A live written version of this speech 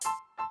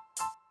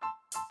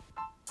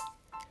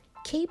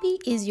KB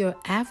is your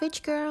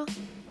average girl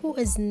who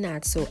is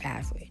not so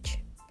average.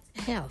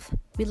 Health,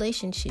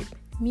 relationship,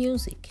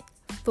 music,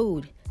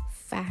 food,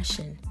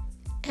 fashion,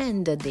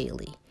 and the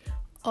daily.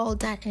 All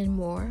that and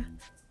more,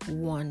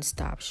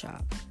 one-stop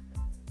shop.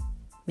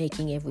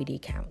 Making every day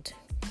count.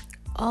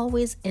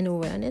 Always an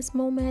awareness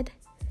moment,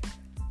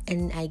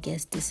 and I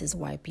guess this is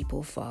why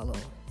people follow.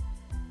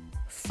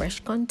 Fresh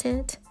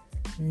content,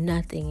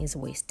 nothing is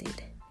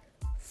wasted.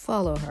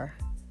 Follow her.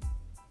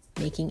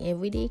 Making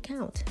every day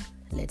count.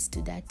 Let's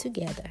do that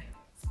together.